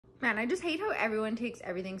Man, I just hate how everyone takes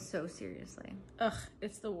everything so seriously. Ugh,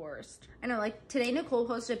 it's the worst. I know, like, today Nicole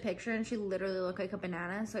posted a picture and she literally looked like a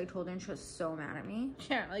banana, so I told her and she was so mad at me.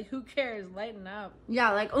 Yeah, like, who cares? Lighten up.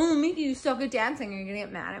 Yeah, like, oh, Mickey, you suck at dancing. Are you gonna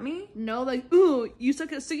get mad at me? No, like, ooh, you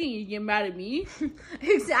suck at singing, you get mad at me?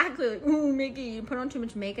 Exactly. Like, ooh, Mickey, you put on too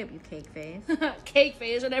much makeup, you cake face. Cake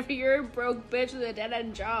face whenever you're a broke bitch with a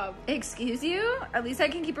dead-end job. Excuse you? At least I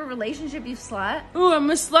can keep a relationship, you slut. Ooh, I'm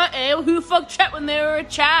a slut, eh? Who fucked Chet when they were a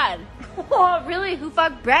Chad? Oh, really? Who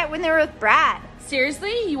fucked Brett when they were with Brad?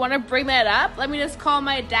 Seriously? You want to bring that up? Let me just call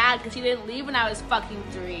my dad because he didn't leave when I was fucking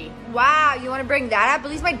 3. Wow, you want to bring that up?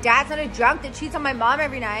 At least my dad's not a drunk that cheats on my mom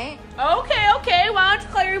every night. Okay. Why don't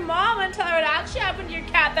you call your mom and tell her what actually happened to your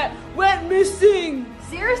cat that went missing?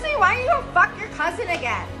 Seriously? Why don't you go fuck your cousin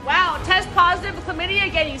again? Wow, test positive for chlamydia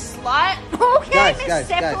again, you slut. Okay, Miss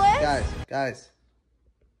Syphilis. Guys.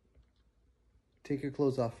 Take your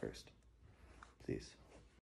clothes off first. Please.